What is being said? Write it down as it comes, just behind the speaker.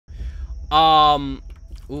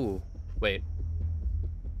Ooh, wait.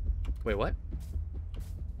 Wait, what?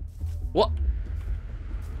 What?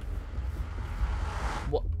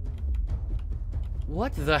 What?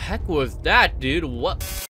 What the heck was that, dude?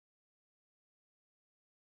 What?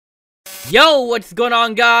 Yo, what's going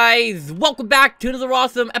on, guys? Welcome back to another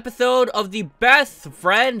awesome episode of the Best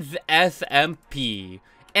Friends SMP.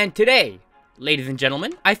 And today, ladies and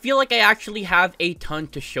gentlemen, I feel like I actually have a ton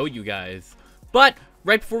to show you guys. But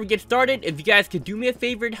right before we get started, if you guys could do me a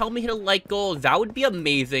favor and help me hit a like goal, that would be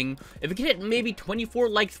amazing. If we could hit maybe 24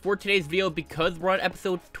 likes for today's video, because we're on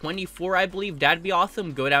episode 24, I believe, that'd be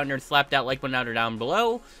awesome. Go down there and slap that like button down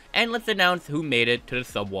below, and let's announce who made it to the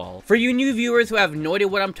sub wall. For you new viewers who have no idea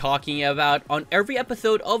what I'm talking about, on every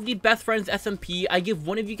episode of the Best Friends SMP, I give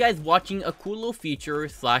one of you guys watching a cool little feature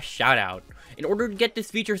slash shout out. In order to get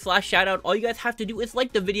this feature slash shout out, all you guys have to do is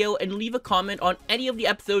like the video and leave a comment on any of the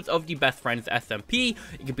episodes of the Best Friends SMP.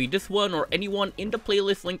 It could be this one or any one in the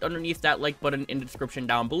playlist linked underneath that like button in the description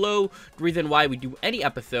down below. The reason why we do any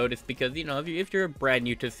episode is because, you know, if you're brand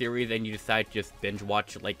new to the series and you decide to just binge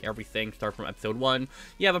watch like everything, start from episode 1,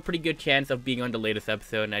 you have a pretty good chance of being on the latest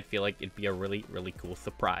episode, and I feel like it'd be a really cool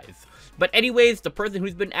surprise. But anyways, the person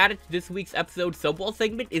who's been added to this week's episode sub wall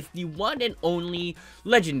segment is the one and only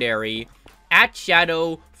legendary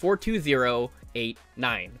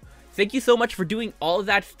 @Shadow42089. Thank you so much for doing all of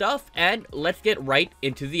that stuff, and let's get right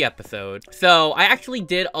into the episode. So, I actually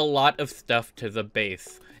did a lot of stuff to the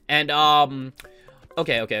base, and,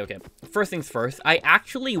 okay. First things first, I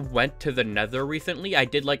actually went to the Nether recently. I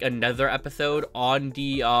did, like, a Nether episode on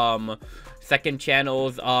the, second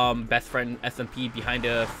channel's, Best Friend SMP Behind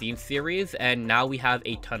the Scenes series, and now we have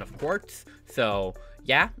a ton of quartz, so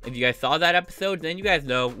yeah, if you guys saw that episode, then you guys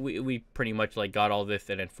know we pretty much like got all this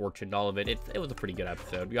and then fortuned all of it. It was a pretty good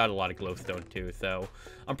episode. We got a lot of glowstone too, so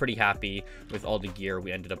I'm pretty happy with all the gear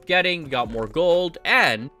we ended up getting. We got more gold,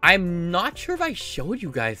 and I'm not sure if I showed you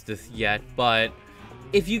guys this yet, but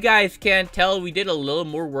if you guys can't tell, we did a little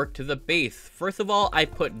more work to the base. First of all, I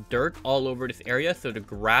put dirt all over this area, so the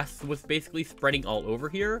grass was basically spreading all over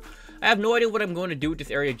here. I have no idea what I'm going to do with this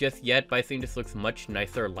area just yet, but I think this looks much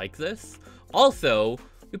nicer like this. Also,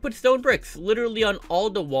 we put stone bricks literally on all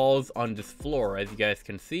the walls on this floor. As you guys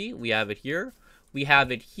can see, we have it here, we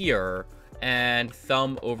have it here, and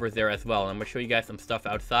some over there as well. I'm going to show you guys some stuff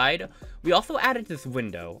outside. We also added this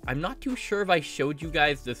window. I'm not too sure if I showed you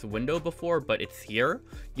guys this window before, but it's here.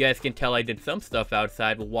 You guys can tell I did some stuff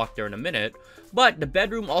outside. We'll walk there in a minute. But the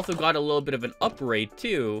bedroom also got a little bit of an upgrade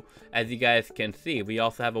too, as you guys can see. We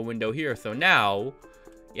also have a window here, so now,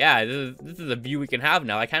 yeah, this is a view we can have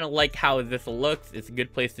now. I kind of like how this looks. It's a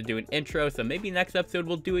good place to do an intro, so maybe next episode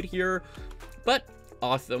we'll do it here. But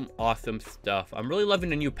awesome stuff. I'm really loving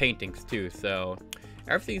the new paintings too, so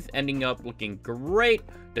everything's ending up looking great.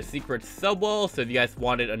 The secret subwall, so if you guys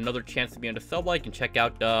wanted another chance to be on the subwall, you can check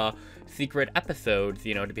out the secret episodes,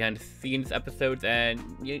 you know, the behind the scenes episodes, and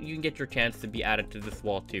you can get your chance to be added to this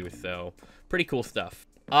wall too, so pretty cool stuff.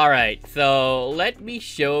 Alright, so let me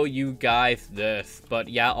show you guys this. But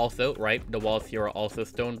yeah, also, right, the walls here are also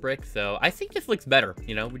stone brick, so I think this looks better,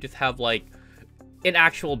 you know? We just have, like, an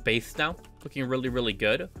actual base now, looking really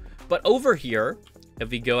good. But over here, if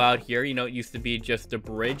we go out here, you know, it used to be just a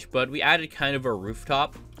bridge, but we added kind of a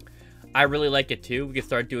rooftop. I really like it too. We can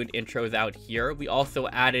start doing intros out here. We also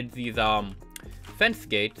added these, fence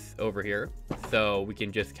gates over here, so we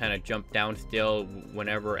can just kind of jump down still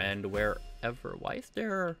whenever and wherever. Why is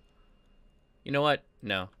there... You know what?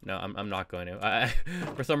 No, I'm not going to.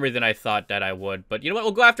 For some reason, I thought that I would. But you know what?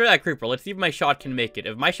 We'll go after that creeper. Let's see if my shot can make it.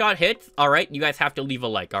 If my shot hits, alright, you guys have to leave a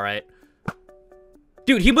like, alright?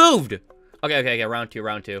 Dude, he moved! Okay, round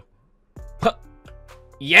two. Huh.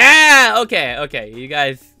 Yeah! Okay. You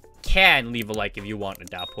guys can leave a like if you want at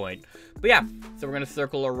that point. But yeah, so we're going to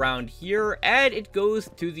circle around here, and it goes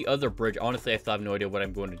to the other bridge. Honestly, I still have no idea what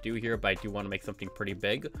I'm going to do here, but I do want to make something pretty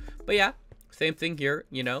big. But yeah, same thing here,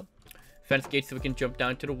 you know. Fence gates so we can jump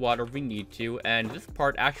down to the water if we need to, and this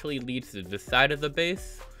part actually leads to this side of the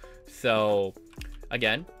base. So,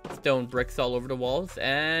 again, stone bricks all over the walls,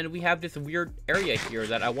 and we have this weird area here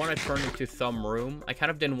that I want to turn into some room. I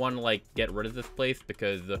kind of didn't want to, like, get rid of this place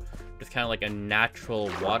because there's kind of like a natural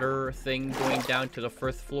water thing going down to the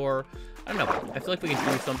first floor. I don't know. I feel like we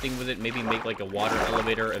can do something with it. Maybe make like a water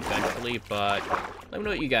elevator eventually, but let me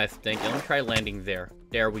know what you guys think. And let me try landing there.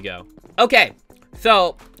 There we go. Okay,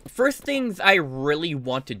 so first things I really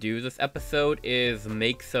want to do this episode is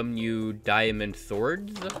make some new diamond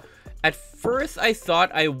swords. At first, I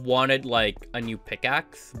thought I wanted like a new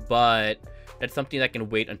pickaxe, but that's something that can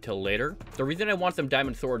wait until later. The reason I want some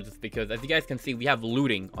diamond swords is because, as you guys can see, we have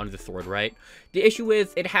looting on the sword, right? The issue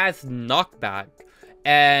is it has knockback,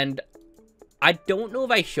 and I don't know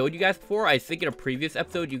if I showed you guys before. I think in a previous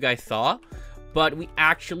episode you guys saw, but we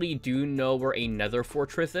actually do know where a nether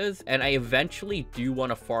fortress is, and I eventually do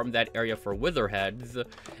want to farm that area for wither heads.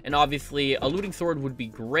 And obviously, a looting sword would be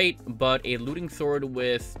great, but a looting sword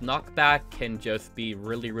with knockback can just be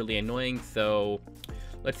really, really annoying, so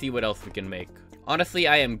let's see what else we can make. Honestly,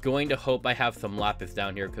 I am going to hope I have some lapis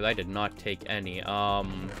down here, because I did not take any.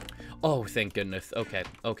 Oh, thank goodness. Okay,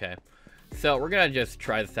 okay. So, we're gonna just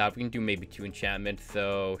try this out. We can do maybe 2 enchantments,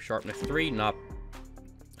 so sharpness 3, not...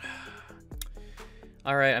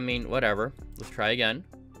 Alright, I mean, whatever. Let's try again.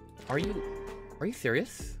 Are you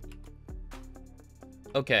serious?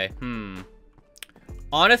 Okay,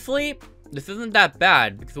 honestly, this isn't that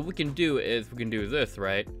bad, because what we can do is, we can do this,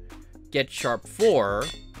 right? Get sharp 4,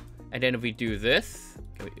 and then if we do this,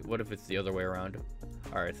 what if it's the other way around?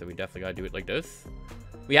 Alright, so we definitely gotta do it like this.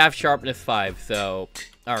 We have sharpness 5, so,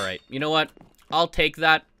 alright, you know what? I'll take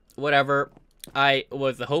that, whatever. I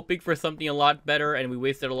was hoping for something a lot better, and we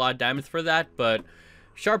wasted a lot of diamonds for that, but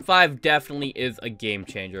sharp 5 definitely is a game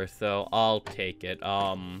changer, so I'll take it.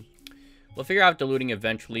 We'll figure out the looting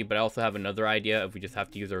eventually, but I also have another idea if we just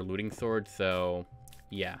have to use our looting sword, so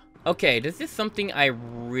yeah. Okay, this is something I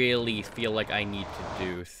really feel like I need to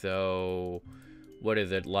do, so what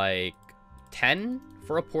is it, like 10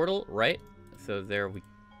 for a portal, right? So there we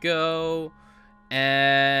go.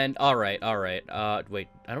 And alright. Wait,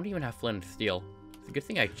 I don't even have flint and steel. It's a good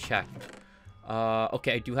thing I checked.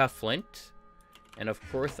 Okay, I do have flint. And of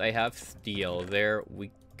course I have steel. There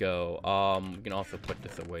we go. We can also put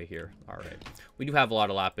this away here. Alright. We do have a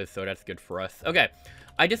lot of lapis, so that's good for us. Okay.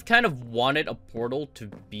 I just kind of wanted a portal to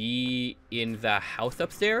be in the house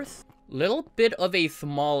upstairs. Little bit of a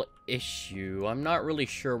small issue. I'm not really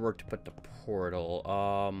sure where to put the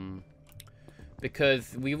portal.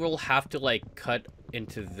 Because we will have to, like, cut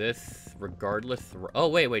into this regardless. Oh,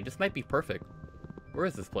 wait. This might be perfect. Where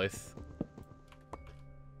is this place?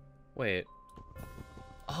 Wait.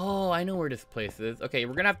 Oh, I know where this place is. Okay,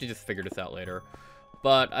 we're gonna have to just figure this out later.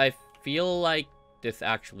 But I feel like this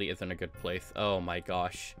actually isn't a good place. Oh my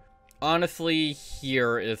gosh. Honestly,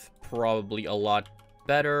 here is probably a lot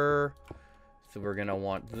better. So we're gonna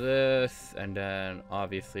want this. And then,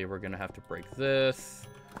 obviously, we're gonna have to break this.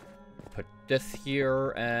 Put this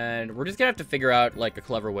here. And we're just gonna have to figure out, like, a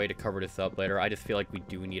clever way to cover this up later. I just feel like we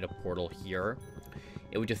do need a portal here.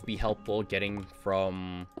 It would just be helpful getting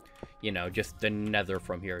from, you know, just the nether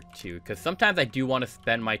from here too, because sometimes I do want to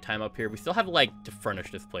spend my time up here. We still have, like, to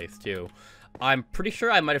furnish this place too. I'm pretty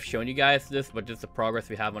sure I might have shown you guys this, but just the progress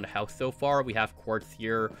we have on the house so far. We have quartz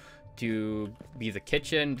here to be the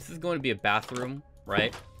kitchen. This is going to be a bathroom,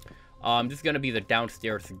 right? This is going to be the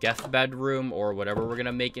downstairs guest bedroom or whatever we're going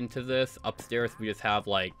to make into this. Upstairs we just have,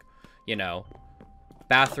 like, you know,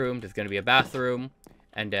 bathroom. There's going to be a bathroom,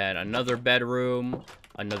 and then another bedroom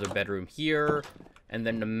here, and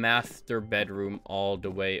then the master bedroom all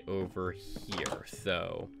the way over here.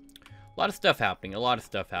 So a lot of stuff happening,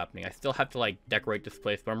 I still have to, like, decorate this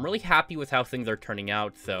place, but I'm really happy with how things are turning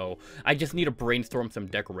out, so I just need to brainstorm some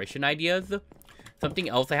decoration ideas. Something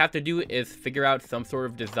else I have to do is figure out some sort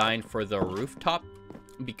of design for the rooftop,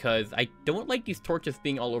 because I don't like these torches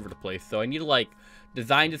being all over the place, so I need to, like,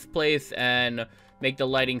 design this place and make the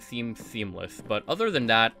lighting seem seamless. But other than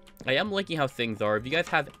that, I am liking how things are. If you guys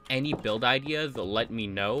have any build ideas, let me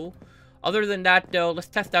know. Other than that, though, let's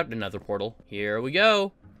test out another portal. Here we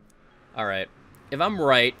go. Alright. If I'm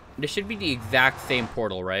right, this should be the exact same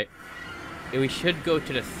portal, right? We should go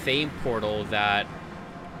to the same portal that...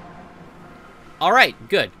 Alright,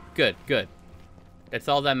 good. That's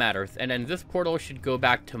all that matters. And then this portal should go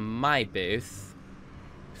back to my base.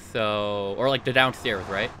 So... Or, like, the downstairs,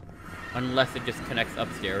 right? Unless it just connects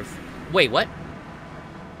upstairs. Wait, what?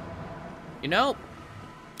 You know,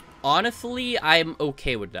 honestly, I'm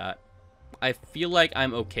okay with that. I feel like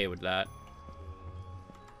I'm okay with that.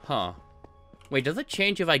 Huh. Wait, does it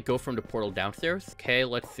change if I go from the portal downstairs? Okay,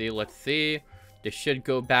 let's see. This should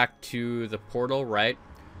go back to the portal, right?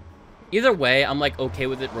 Either way, I'm, like, okay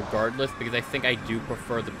with it regardless, because I think I do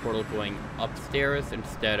prefer the portal going upstairs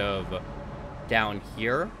instead of down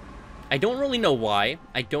here. I don't really know why.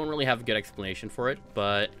 I don't really have a good explanation for it,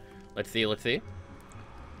 but let's see. It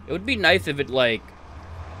would be nice if it, like,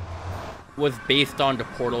 was based on the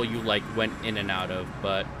portal you, like, went in and out of,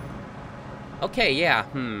 but... Okay, yeah,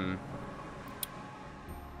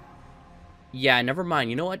 Yeah, never mind.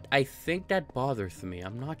 You know what? I think that bothers me.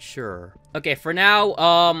 I'm not sure. Okay, for now,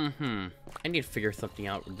 I need to figure something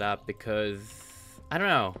out with that, because... I don't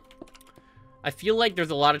know. I feel like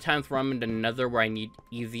there's a lot of times where I'm in the nether where I need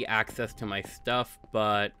easy access to my stuff,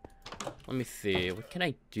 but let me see. What can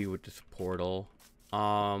I do with this portal?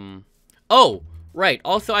 Oh, right.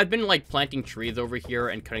 Also, I've been, like, planting trees over here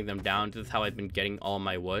and cutting them down. This is how I've been getting all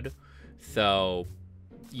my wood. So,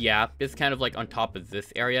 yeah, it's kind of, like, on top of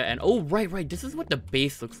this area. And, oh, right. This is what the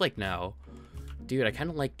base looks like now. Dude, I kind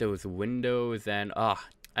of like those windows, and,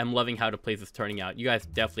 I'm loving how the place is turning out. You guys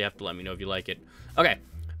definitely have to let me know if you like it. Okay,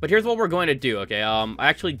 but here's what we're going to do, okay? I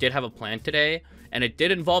actually did have a plan today, and it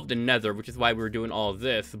did involve the nether, which is why we were doing all of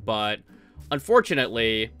this, but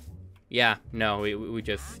unfortunately, yeah, no, we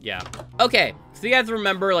just, yeah. Okay, so you guys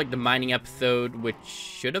remember, like, the mining episode, which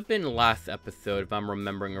should have been last episode, if I'm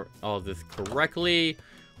remembering all of this correctly.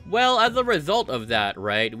 Well, as a result of that,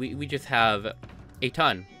 right, we just have a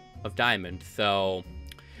ton of diamonds, so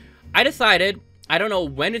I decided, I don't know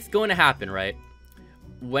when it's going to happen, right?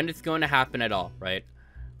 When it's going to happen at all, right?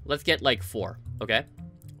 Let's get, like, 4, okay?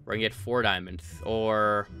 We're gonna get 4 diamonds,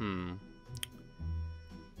 or,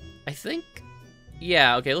 I think,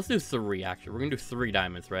 yeah, okay, let's do 3, actually. We're gonna do 3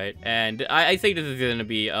 diamonds, right? And I think this is gonna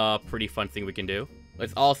be a pretty fun thing we can do.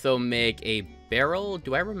 Let's also make a barrel.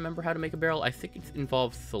 Do I remember how to make a barrel? I think it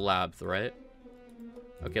involves slabs, right?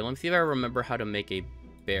 Okay, let me see if I remember how to make a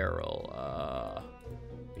barrel.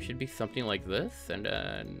 It should be something like this, and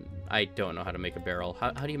then I don't know how to make a barrel. How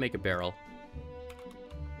do you make a barrel?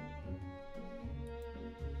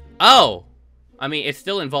 Oh! I mean, it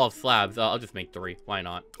still involves slabs. I'll just make 3. Why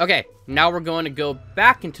not? Okay, now we're going to go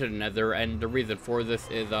back into the nether, and the reason for this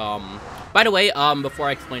is, by the way, before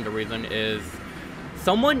I explain the reason is,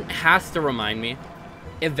 someone has to remind me,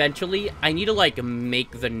 eventually, I need to, like,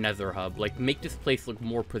 make the nether hub. Like, make this place look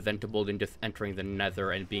more presentable than just entering the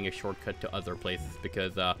nether and being a shortcut to other places,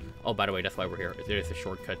 because, oh, by the way, that's why we're here. It is a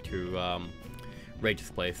shortcut to,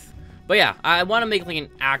 Rage's place. But yeah, I want to make, like, an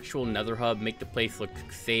actual nether hub, make the place look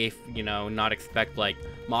safe, you know, not expect, like,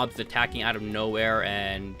 mobs attacking out of nowhere,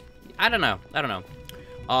 and I don't know.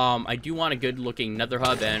 I do want a good-looking nether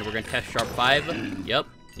hub, and we're going to test Sharp 5. Yep.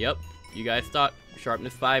 You guys thought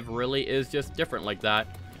Sharpness 5 really is just different like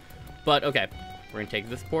that. But, okay, we're going to take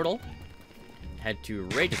this portal, head to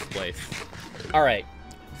Rage's place. Alright,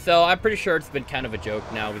 so I'm pretty sure it's been kind of a joke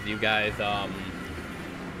now with you guys,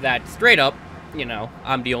 that straight up, you know,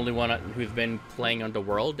 I'm the only one who's been playing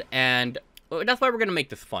Underworld, and that's why we're gonna make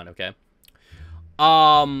this fun, okay?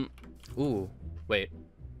 Ooh, wait,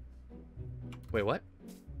 what?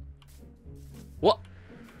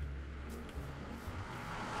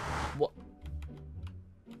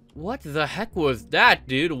 What the heck was that,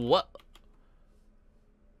 dude? What?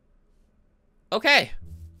 Okay,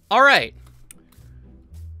 alright.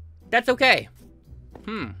 That's okay.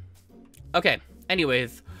 Okay,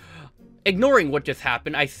 anyways, ignoring what just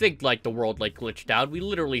happened, I think, like, the world, like, glitched out. We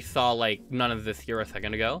literally saw, like, none of this here a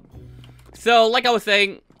second ago. So, like I was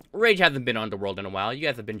saying, Rage hasn't been on the world in a while. You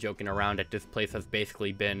guys have been joking around that this place has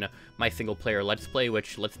basically been my single-player Let's Play,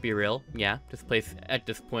 which, let's be real, yeah, this place, at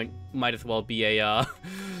this point, might as well be a,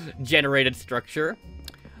 generated structure.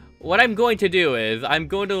 What I'm going to do is, I'm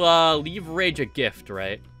going to, leave Rage a gift,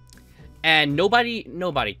 right? And nobody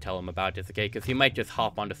tell him about this, okay? Because he might just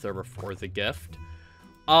hop on the server for the gift.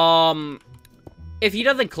 If he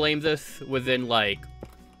doesn't claim this within, like,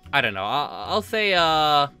 I don't know, I'll say,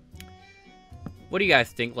 what do you guys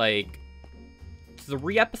think, like,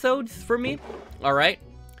 3 episodes for me? Alright,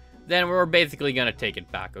 then we're basically gonna take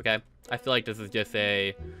it back, okay? I feel like this is just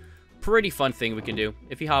a pretty fun thing we can do.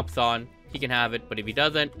 If he hops on, he can have it, but if he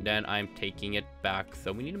doesn't, then I'm taking it back.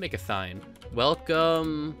 So we need to make a sign.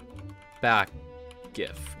 Welcome back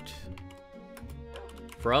gift.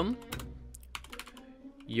 From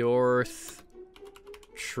yours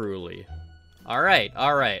truly. Alright.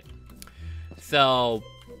 So,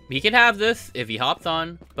 he can have this if he hops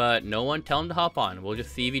on, but no one tell him to hop on. We'll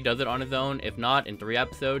just see if he does it on his own. If not, in 3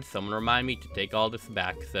 episodes, someone remind me to take all this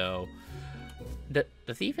back. So,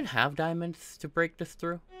 does he even have diamonds to break this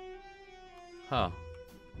through? Huh.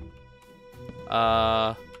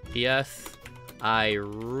 Yes. I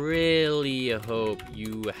really hope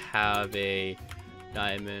you have a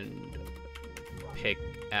diamond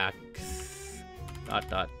pickaxe. ...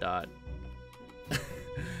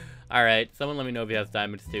 Alright, someone let me know if he has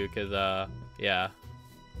diamonds too, because, yeah.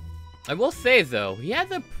 I will say, though, he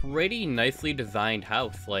has a pretty nicely designed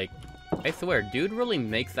house. Like, I swear, dude really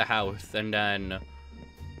makes a house and then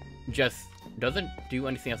just doesn't do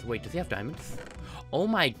anything else. Wait, does he have diamonds? Oh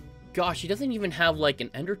my gosh, he doesn't even have, like, an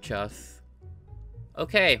ender chest.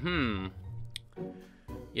 Okay,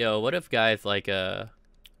 Yo, what if, guys, like,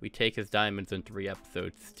 we take his diamonds in 3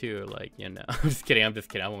 episodes, too? Like, you know, I'm just kidding,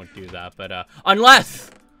 I won't do that, but, unless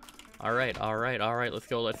Alright, alright, alright. Let's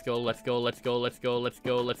go, let's go, let's go, let's go, let's go, let's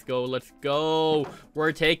go, let's go, let's go.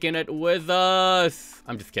 We're taking it with us.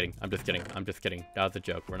 I'm just kidding. I'm just kidding. I'm just kidding. That was a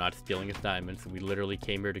joke. We're not stealing his diamonds. We literally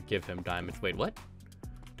came here to give him diamonds. Wait, what?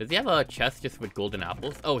 Does he have a chest just with golden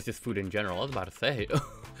apples? Oh, it's just food in general. I was about to say.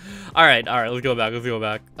 Alright, let's go back. Let's go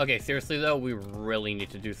back. Okay, seriously though, we really need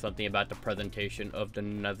to do something about the presentation of the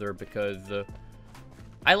Nether because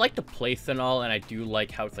I like the place and all, and I do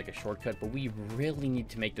like how it's like a shortcut, but we really need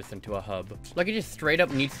to make this into a hub. Like, it just straight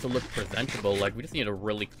up needs to look presentable. Like, we just need to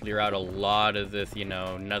really clear out a lot of this, you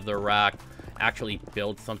know, netherrack, actually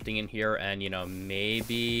build something in here, and, you know,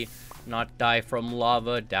 maybe not die from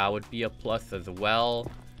lava. That would be a plus as well.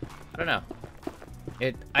 I don't know.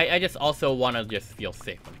 I just also want to just feel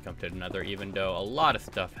safe when it comes to the Nether, even though a lot of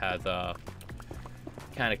stuff has,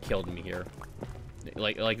 kind of killed me here.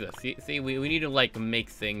 Like this. See, we need to, like, make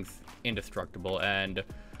things indestructible, and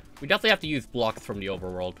we definitely have to use blocks from the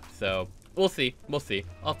overworld, so we'll see. We'll see.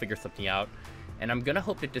 I'll figure something out. And I'm gonna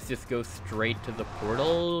hope that this just goes straight to the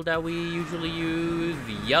portal that we usually use.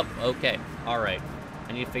 Yep, okay. Alright.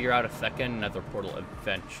 I need to figure out a second Nether portal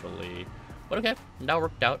eventually. But okay, that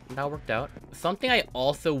worked out. That worked out. Something I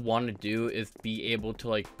also want to do is be able to,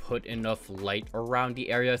 like, put enough light around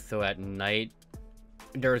the area so at night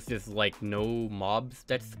there's just, like, no mobs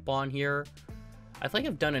that spawn here. I think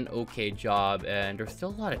I've done an okay job, and there's still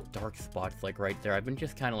a lot of dark spots, like, right there. I've been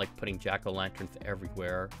just kind of, like, putting jack-o'-lanterns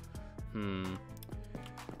everywhere. And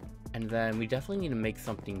then we definitely need to make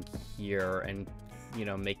something here and, you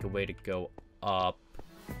know, make a way to go up.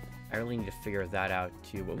 I really need to figure that out,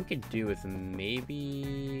 too. What we could do is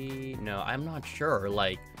maybe... No, I'm not sure.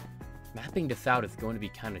 Like, mapping this out is going to be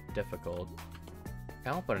kind of difficult.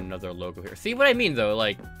 I'll put another logo here. See what I mean, though?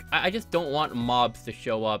 Like, I just don't want mobs to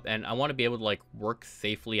show up, and I want to be able to, like, work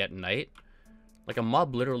safely at night. Like, a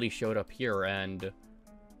mob literally showed up here, and...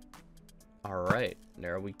 Alright,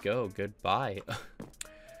 there we go. Goodbye.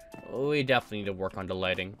 We definitely need to work on the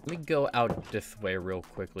lighting. Let me go out this way real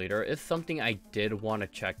quickly. There is something I did want to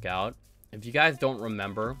check out. If you guys don't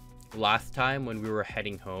remember, last time when we were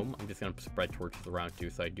heading home, I'm just going to spread torches around, too,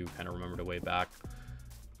 so I do kind of remember the way back.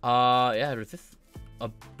 Yeah, there's this... a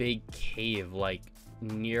big cave, like,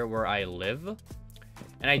 near where I live,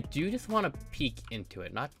 and I do just want to peek into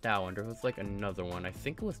it. Not that one. There was, like, another one. I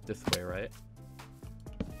think it was this way, right?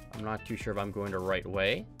 I'm not too sure if I'm going the right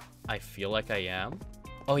way. I feel like I am.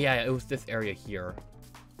 Oh yeah, it was this area here.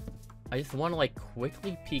 I just want to, like,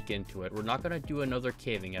 quickly peek into it. We're not gonna do another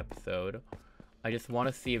caving episode. I just want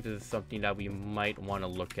to see if this is something that we might want to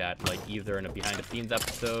look at, like, either in a behind-the-scenes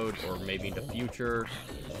episode, or maybe in the future.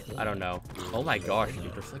 I don't know. Oh my gosh,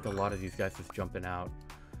 dude, there's, like, a lot of these guys just jumping out.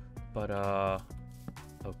 But,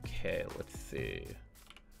 okay, let's see.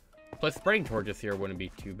 Plus, spreading torches here wouldn't be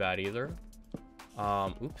too bad either.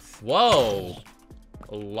 Oops. Whoa!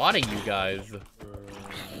 A lot of you guys.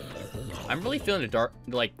 I'm really feeling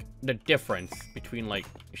the difference between, like,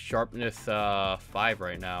 sharpness, 5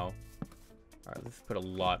 right now. Alright, let's put a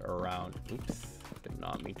lot around. Oops. Did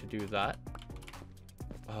not mean to do that.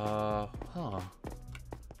 I'm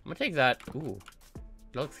gonna take that. Ooh.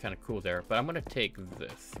 That looks kind of cool there. But I'm gonna take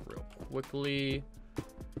this real quickly.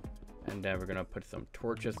 And then we're gonna put some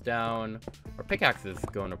torches down. Our pickaxe is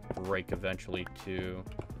going to break eventually, too.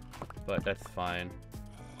 But that's fine.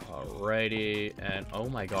 Alrighty. And, oh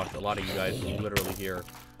my gosh, a lot of you guys literally here.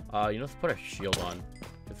 You know, let's put a shield on.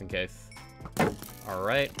 Just in case.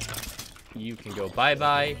 Alright. You can go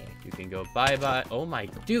bye-bye. You can go bye-bye. Oh my...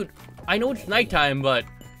 Dude, I know it's nighttime, but...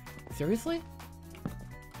 Seriously?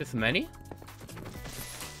 This many?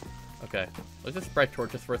 Okay. Let's just spread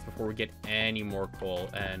torches first before we get any more coal.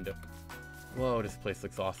 And... Whoa, this place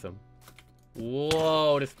looks awesome.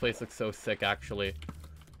 Whoa, this place looks so sick, actually.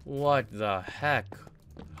 What the heck?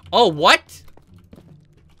 Oh, what?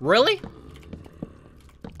 Really?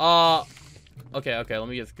 Okay, let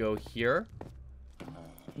me just go here.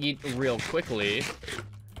 Eat real quickly.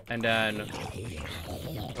 And then...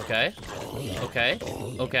 Okay.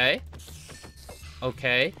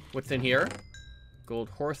 Okay, what's in here? Gold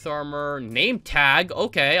horse armor. Name tag.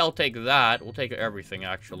 Okay, I'll take that. We'll take everything,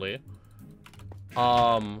 actually.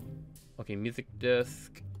 Okay, music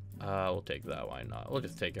disc. We'll take that. Why not? We'll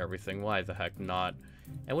just take everything. Why the heck not?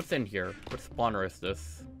 And what's in here? What spawner is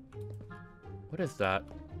this? What is that?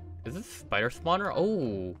 Is this a spider spawner?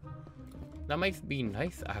 Oh, that might be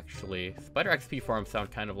nice, actually. Spider XP farms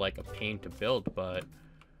sound kind of like a pain to build, but...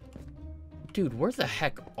 Dude, where the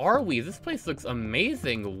heck are we? This place looks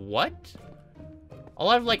amazing. What? A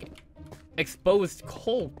lot of, like, exposed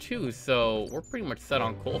coal, too, so we're pretty much set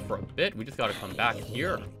on coal for a bit. We just gotta come back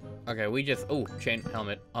here. Okay, we just... Oh, chain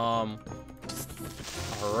helmet.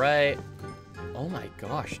 Alright. Oh my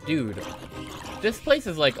gosh, dude. This place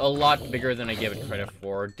is like a lot bigger than I give it credit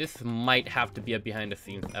for. This might have to be a behind the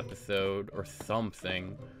scenes episode or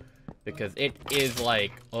something. Because it is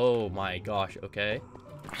like, oh my gosh, okay.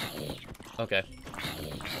 Okay.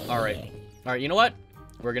 Alright. Alright, you know what?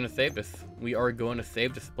 We're gonna save this. We are going to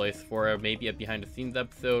save this place for maybe a behind the scenes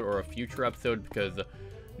episode or a future episode, because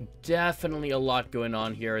definitely a lot going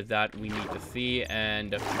on here that we need to see,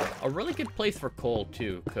 and a really good place for coal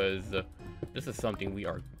too, because this is something we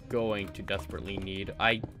are going to desperately need.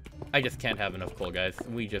 I just can't have enough coal, guys.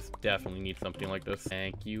 We just definitely need something like this.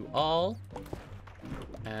 Thank you all.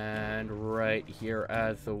 And right here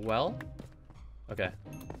as well. Okay.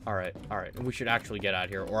 Alright, alright. We should actually get out of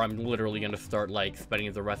here, or I'm literally gonna start, like,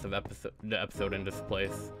 spending the rest of the episode in this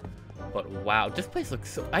place. But wow, this place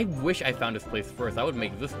looks so... I wish I found this place first. I would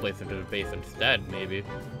make this place into the base instead, maybe.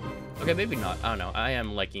 Okay, maybe not. I don't know. I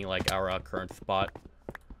am liking, like, our current spot.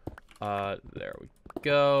 There we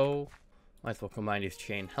go. Might as well combine these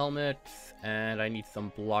chain helmets. And I need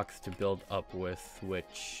some blocks to build up with,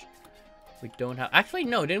 which we don't have. Actually,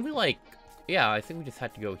 no, didn't we, like... Yeah, I think we just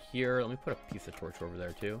had to go here. Let me put a piece of torch over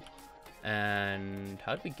there, too. And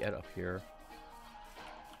how did we get up here?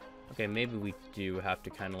 Okay, maybe we do have to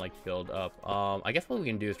kind of, like, build up. I guess what we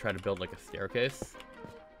can do is try to build, like, a staircase.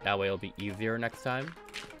 That way it'll be easier next time.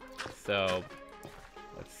 So,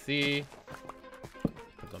 let's see.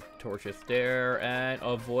 Put some torches there and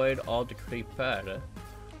avoid all the creeper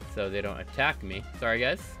so they don't attack me. Sorry,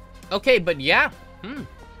 guys. Okay, but yeah.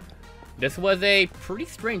 This was a pretty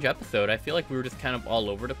strange episode. I feel like we were just kind of all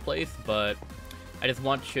over the place, but I just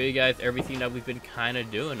want to show you guys everything that we've been kind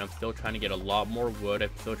of doing. I'm still trying to get a lot more wood.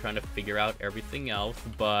 I'm still trying to figure out everything else,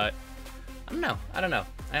 but I don't know.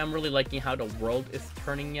 I am really liking how the world is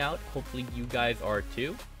turning out. Hopefully you guys are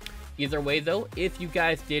too. Either way though, if you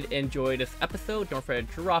guys did enjoy this episode, don't forget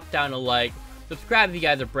to drop down a like. Subscribe if you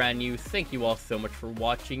guys are brand new. Thank you all so much for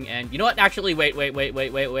watching. And you know what? Actually, wait.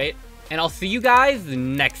 And I'll see you guys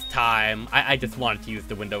next time. I just wanted to use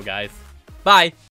the window, guys. Bye.